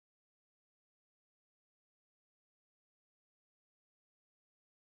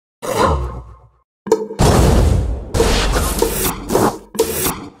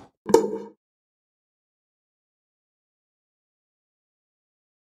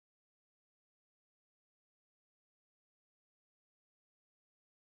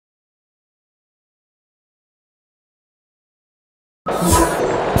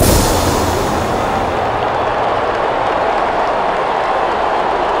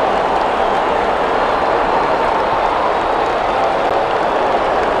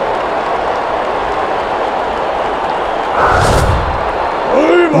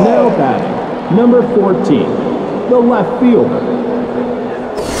Now batting, number 14, the left fielder.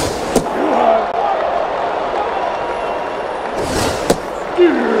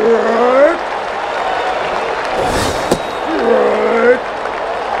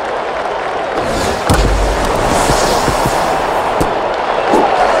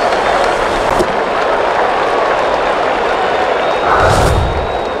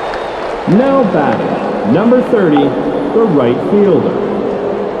 Now batting, number 30, the right fielder.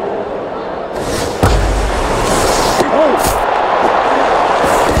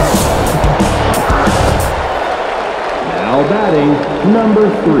 Now batting, number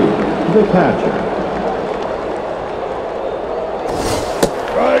 3, the catcher.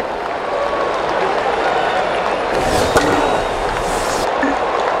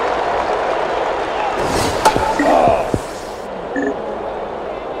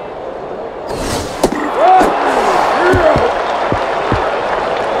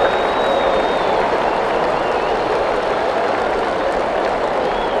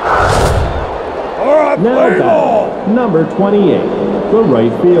 Now batting, number 28, the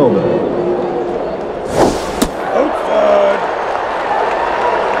right fielder. Outside.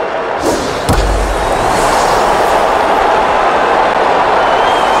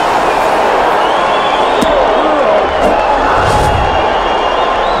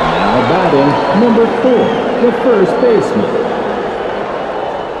 Now batting, number 4, the first baseman.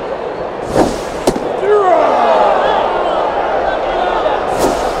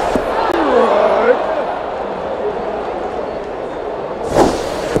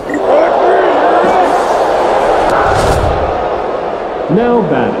 Now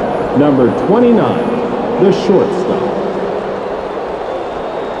batting, number 29, the shortstop.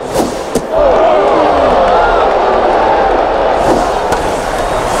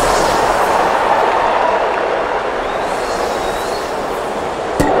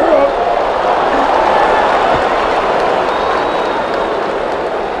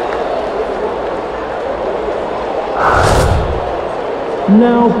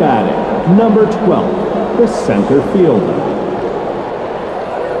 Now batting, number 12, the center fielder.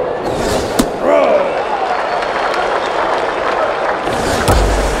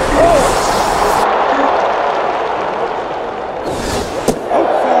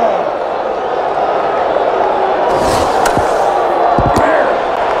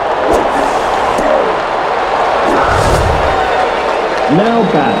 Now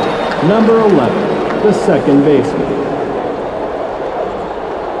batting, number 11, the second baseman.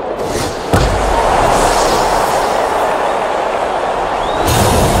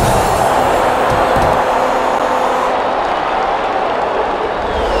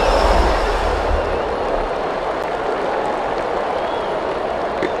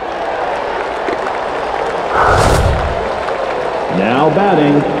 Now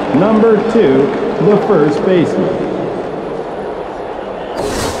batting, number 2, the first baseman.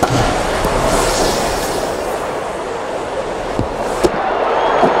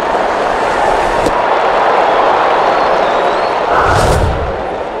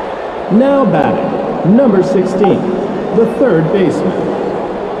 Now batting, number 16, the third baseman.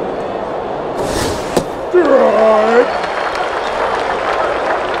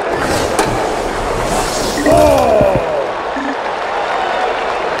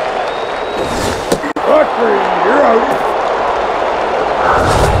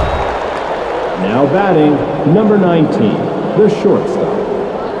 Now batting, number 19, the shortstop.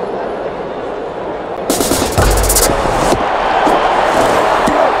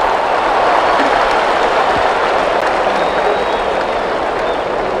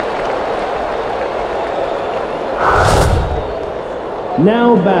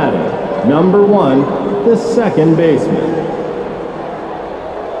 Now batting, number 1, the second baseman.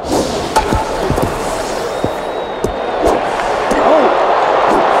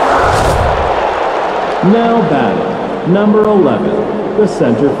 Now batting, number 11, the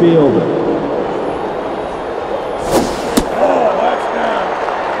center fielder.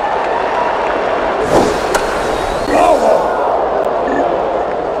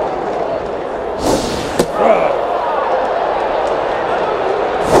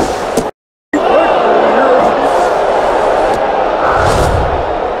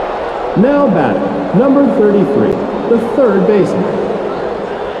 Now batting, number 33, the third baseman.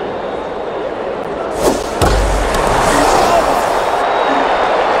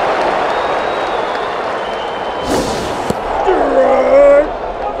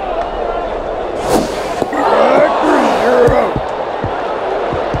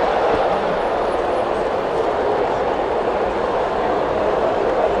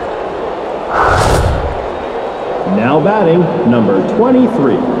 batting, number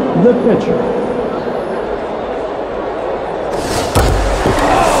 23, the pitcher.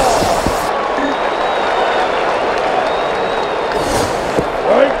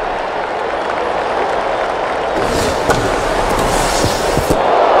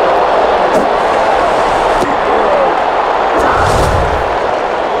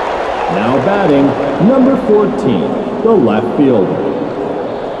 Now batting, number 14, the left fielder.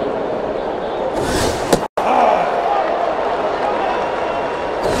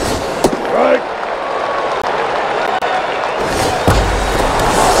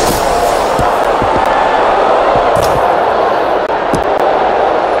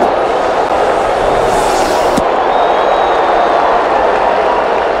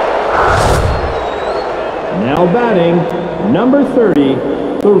 Now batting, number 30,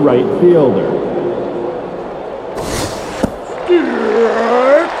 the right fielder.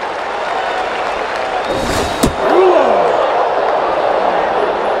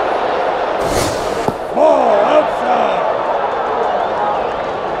 Ball outside.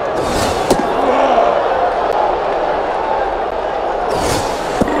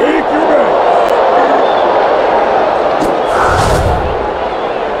 Take your base.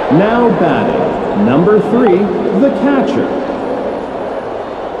 Now batting, number 3, the catcher.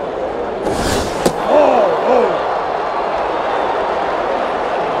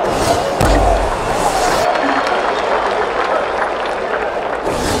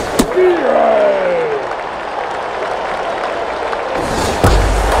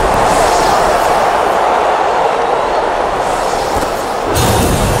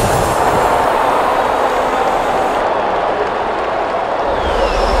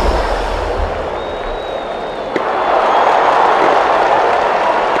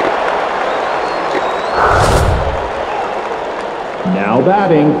 Now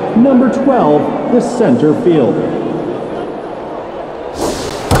batting, number 12, the center fielder.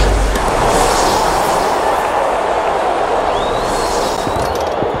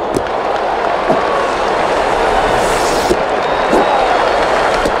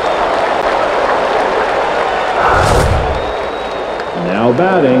 Now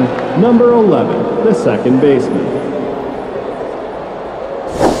batting, number 11, the second baseman.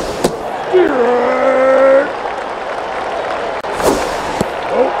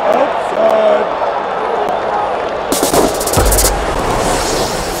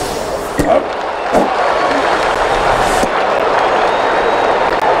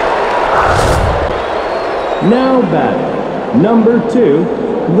 Now batting, number 2,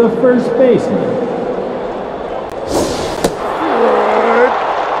 the first baseman.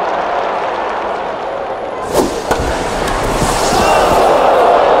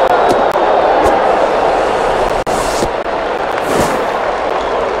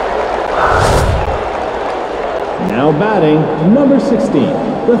 Now batting, number 16,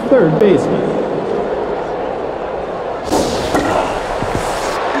 the third baseman.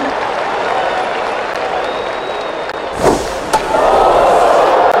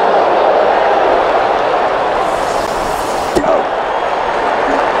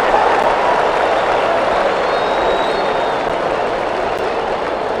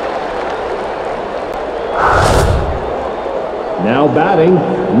 Now batting,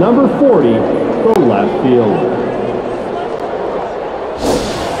 number 40, the left fielder.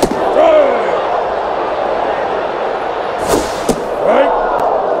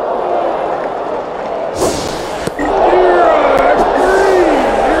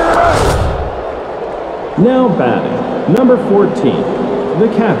 Now batting, number 14, the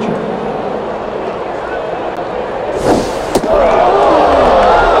catcher.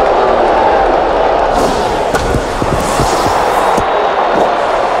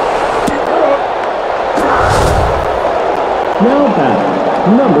 Now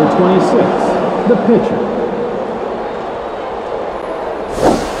batting, number 26, the pitcher.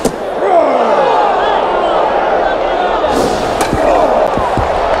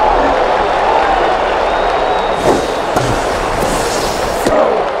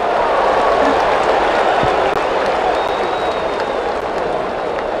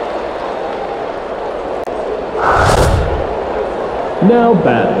 Now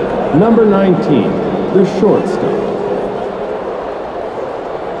batting, number 19, the shortstop.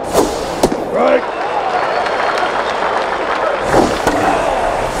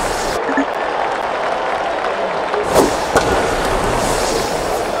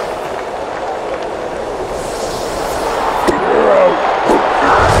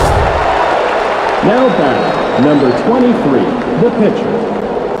 Now batting, number 23, the pitcher.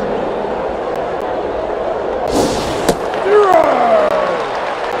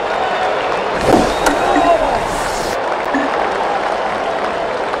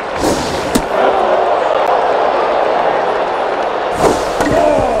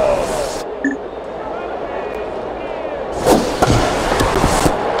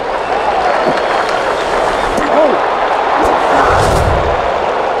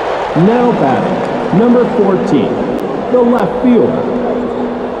 Now batting, number 14, the left fielder.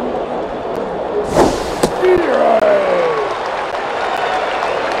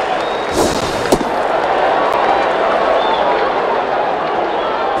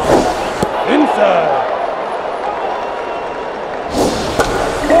 Inside.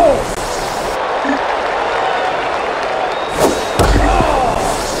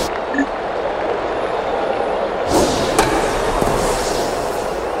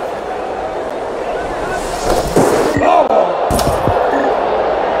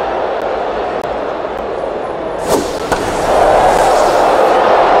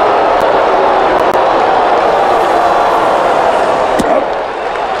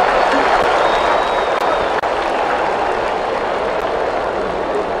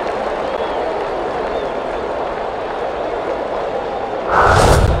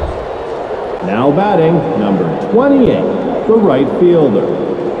 Now batting, number 28, the right fielder.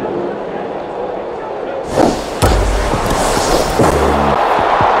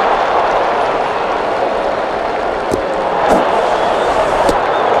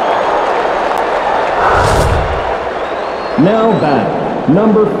 Now batting,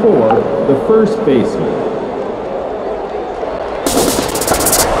 number 4, the first baseman.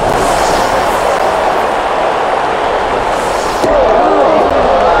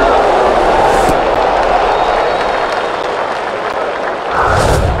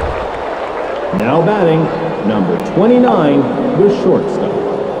 Now batting, number 29, the shortstop.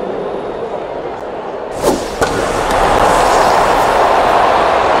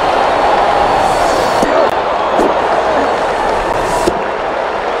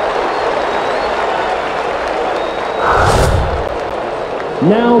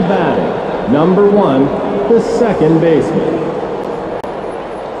 Now batting, number 1, the second baseman.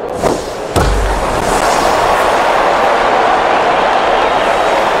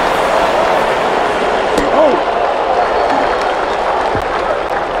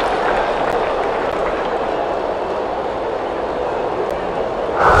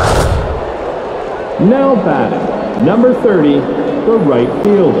 Now batting, number 30, the right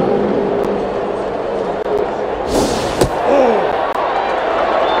fielder.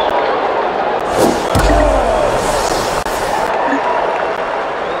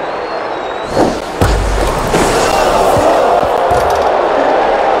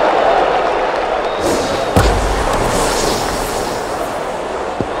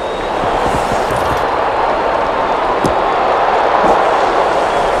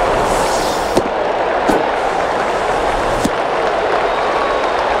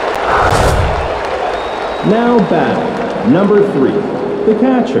 Now batting, number 3, the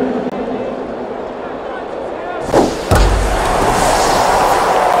catcher.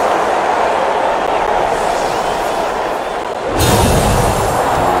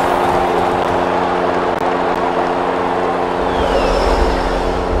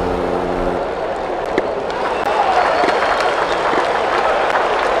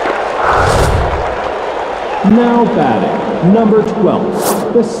 Now batting, number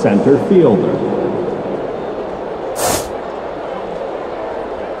 12, the center fielder.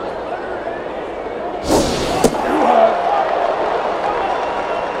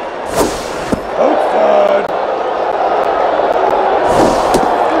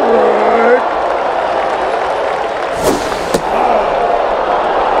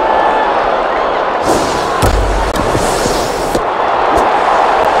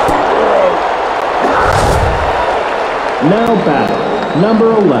 Now batting,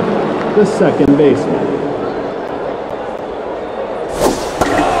 number 11, the second baseman.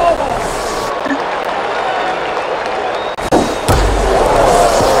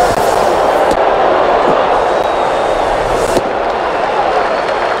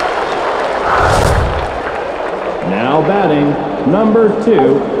 Now batting, number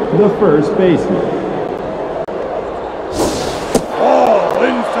 2, the first baseman. Ball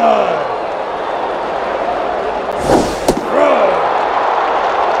inside.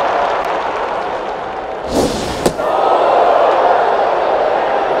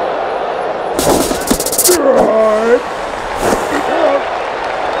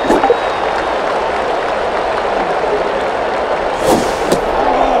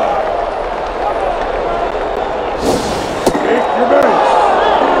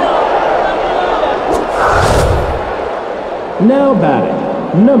 Now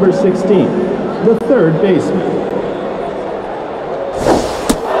batting, number 16, the third baseman.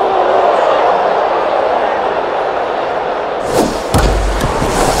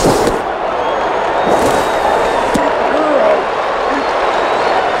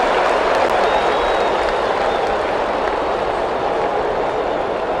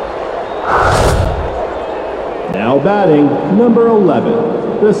 batting, number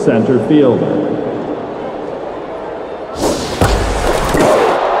 11, the center fielder.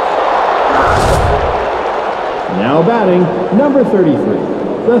 Now batting, number 33,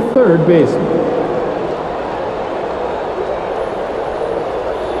 the third baseman.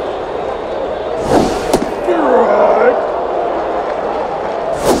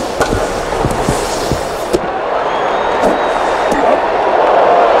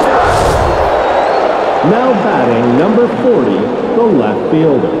 Now batting, number 40, the left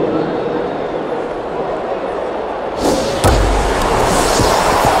fielder.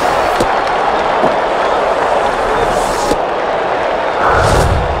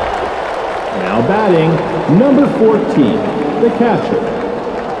 Now batting, number 14, the catcher.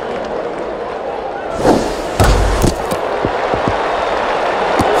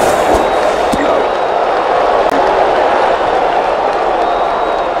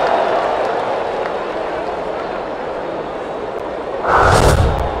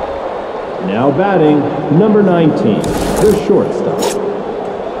 Now batting, number 19, the shortstop.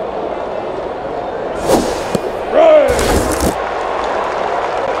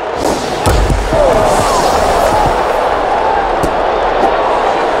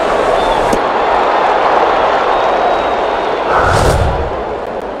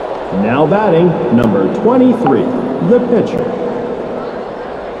 Now batting, number 23, the pitcher.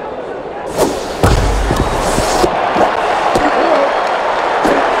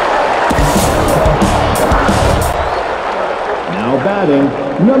 Batting,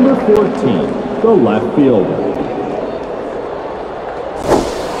 number 14, the left fielder.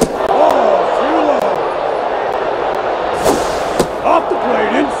 Ball too low. Off the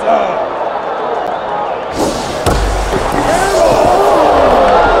plate inside.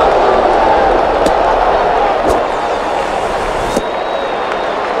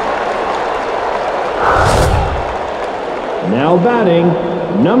 Now batting,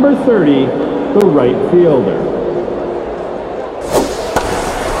 number 30, the right fielder.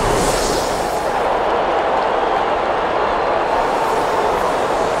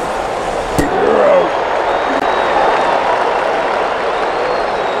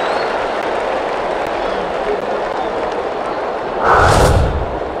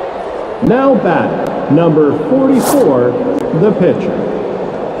 Now batting, number 44, the pitcher.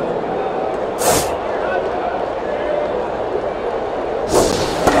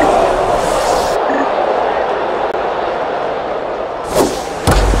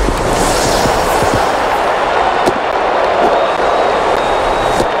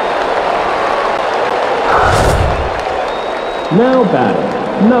 Now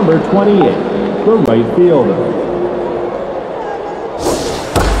batting, number 28, the right fielder.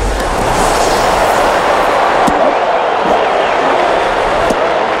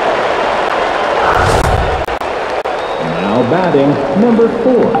 Batting, number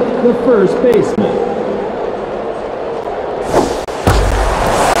 4, the first baseman.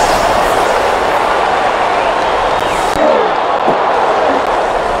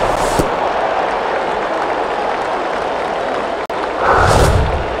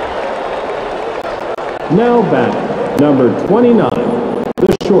 Now batting, number 29,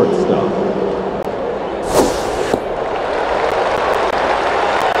 the shortstop.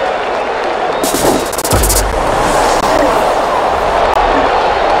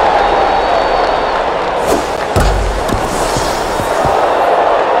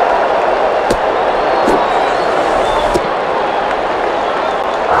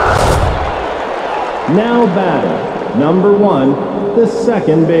 Now batting, number 1, the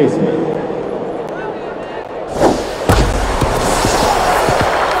second baseman.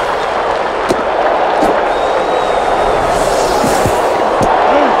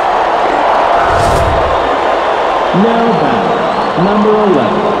 Now batting, number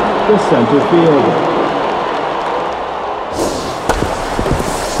 11, the center fielder.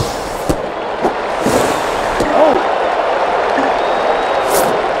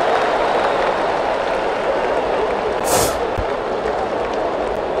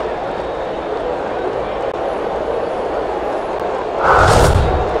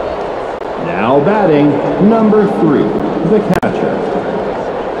 Now batting, number 3, the catcher.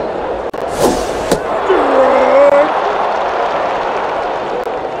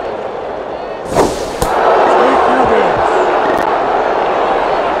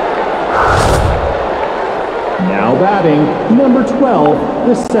 Now batting, number 12,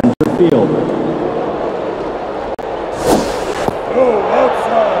 the center fielder. Oh,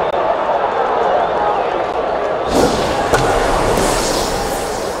 outside.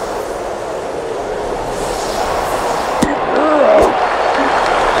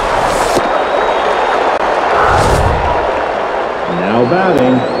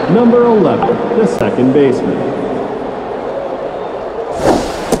 batting, number 11, the second baseman.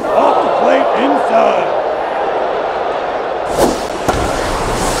 Off the plate inside.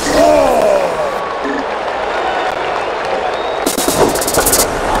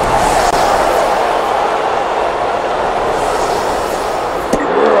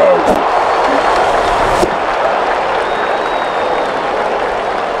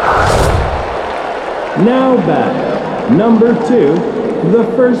 Now batting, number 2, the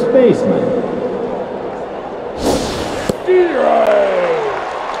first baseman.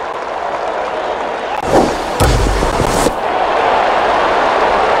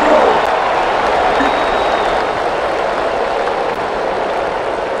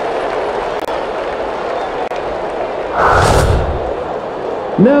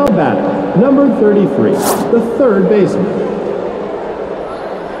 Now batting, number 33, the third baseman.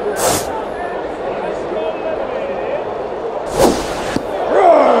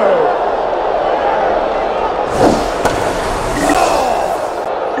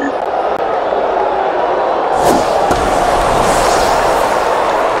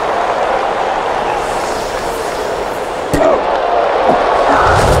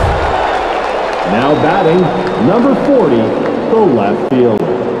 Now batting, number 40, the left fielder.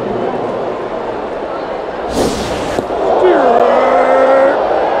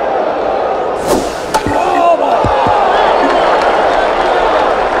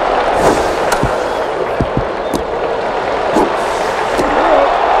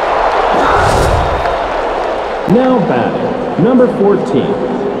 Now batting, number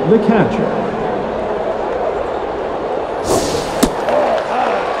 14, the catcher.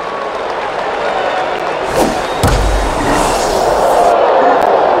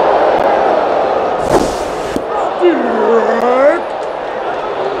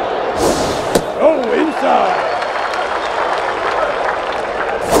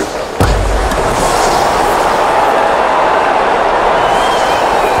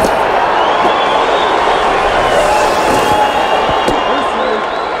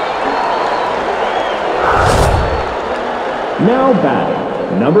 Now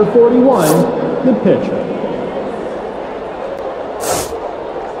batting, number 41, the pitcher.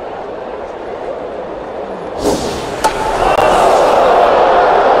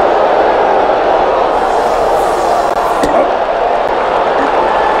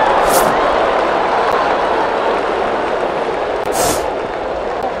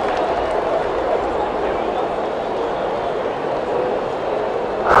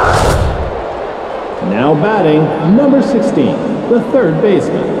 Now batting, number 16, the third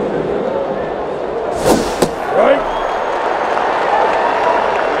baseman. Right.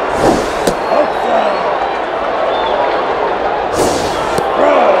 Outside.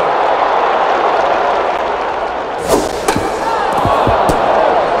 Right.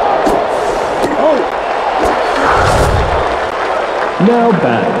 Oh. Now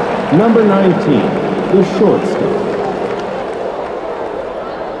batting, number 19, the shortstop.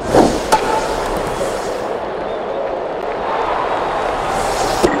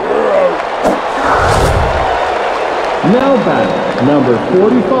 Now batting, number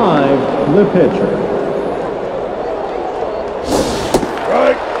 45, the pitcher.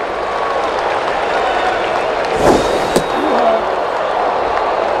 Right.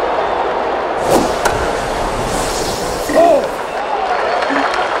 Oh.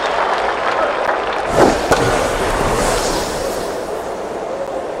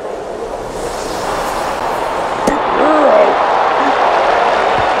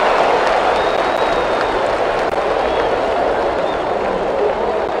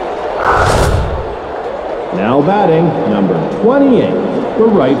 Now batting, number 28, the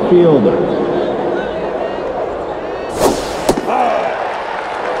right fielder.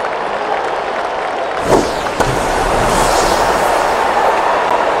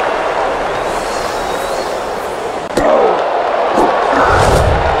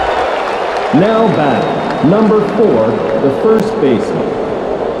 Now batting, number 4, the first baseman.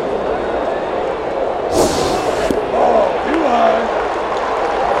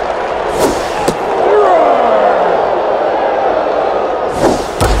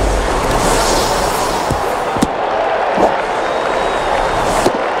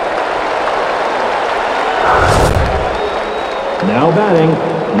 Now batting,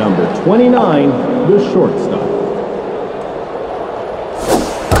 number 29, the shortstop.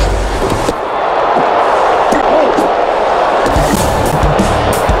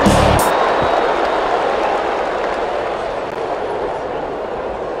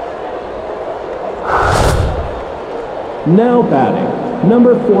 Now batting,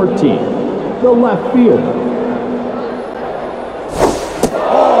 number 14, the left fielder.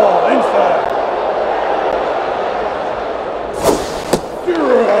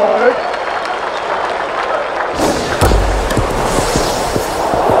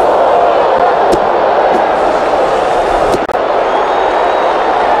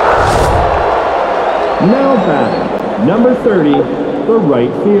 Now batting, number 30, the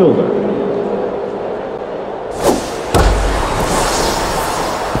right fielder.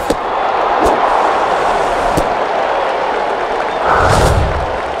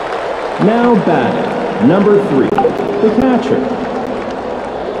 Now batting, number 3, the catcher.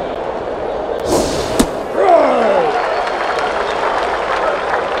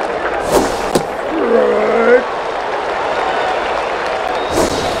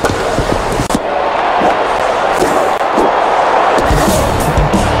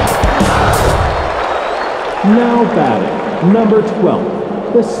 Now batting, number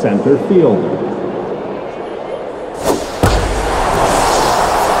 12, the center fielder.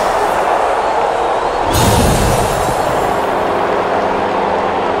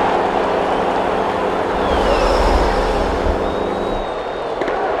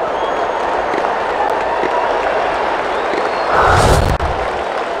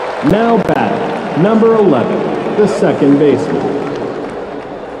 Now batting, number 11, the second baseman.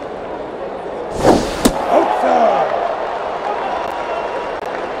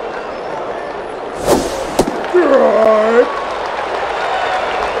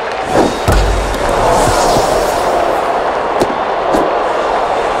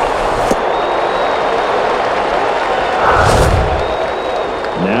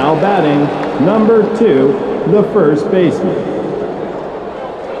 Now batting, number 2, the first baseman.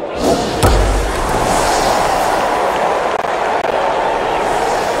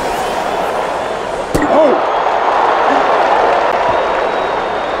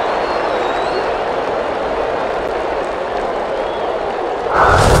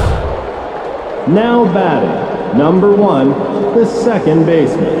 Now batting, number 1, the second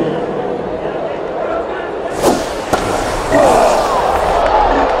baseman.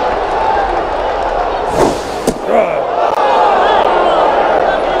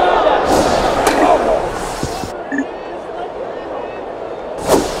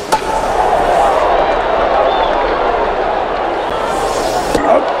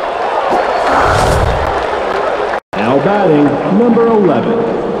 Now batting, number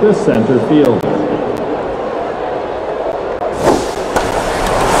 11, the center fielder.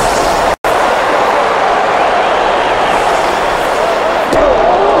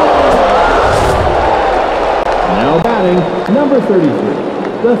 Now batting, number 33,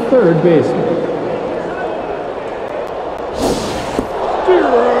 the third baseman.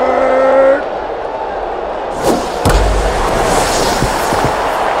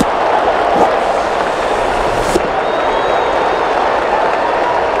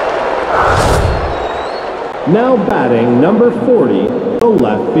 Now batting, number 40, the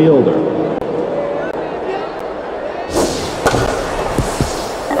left fielder.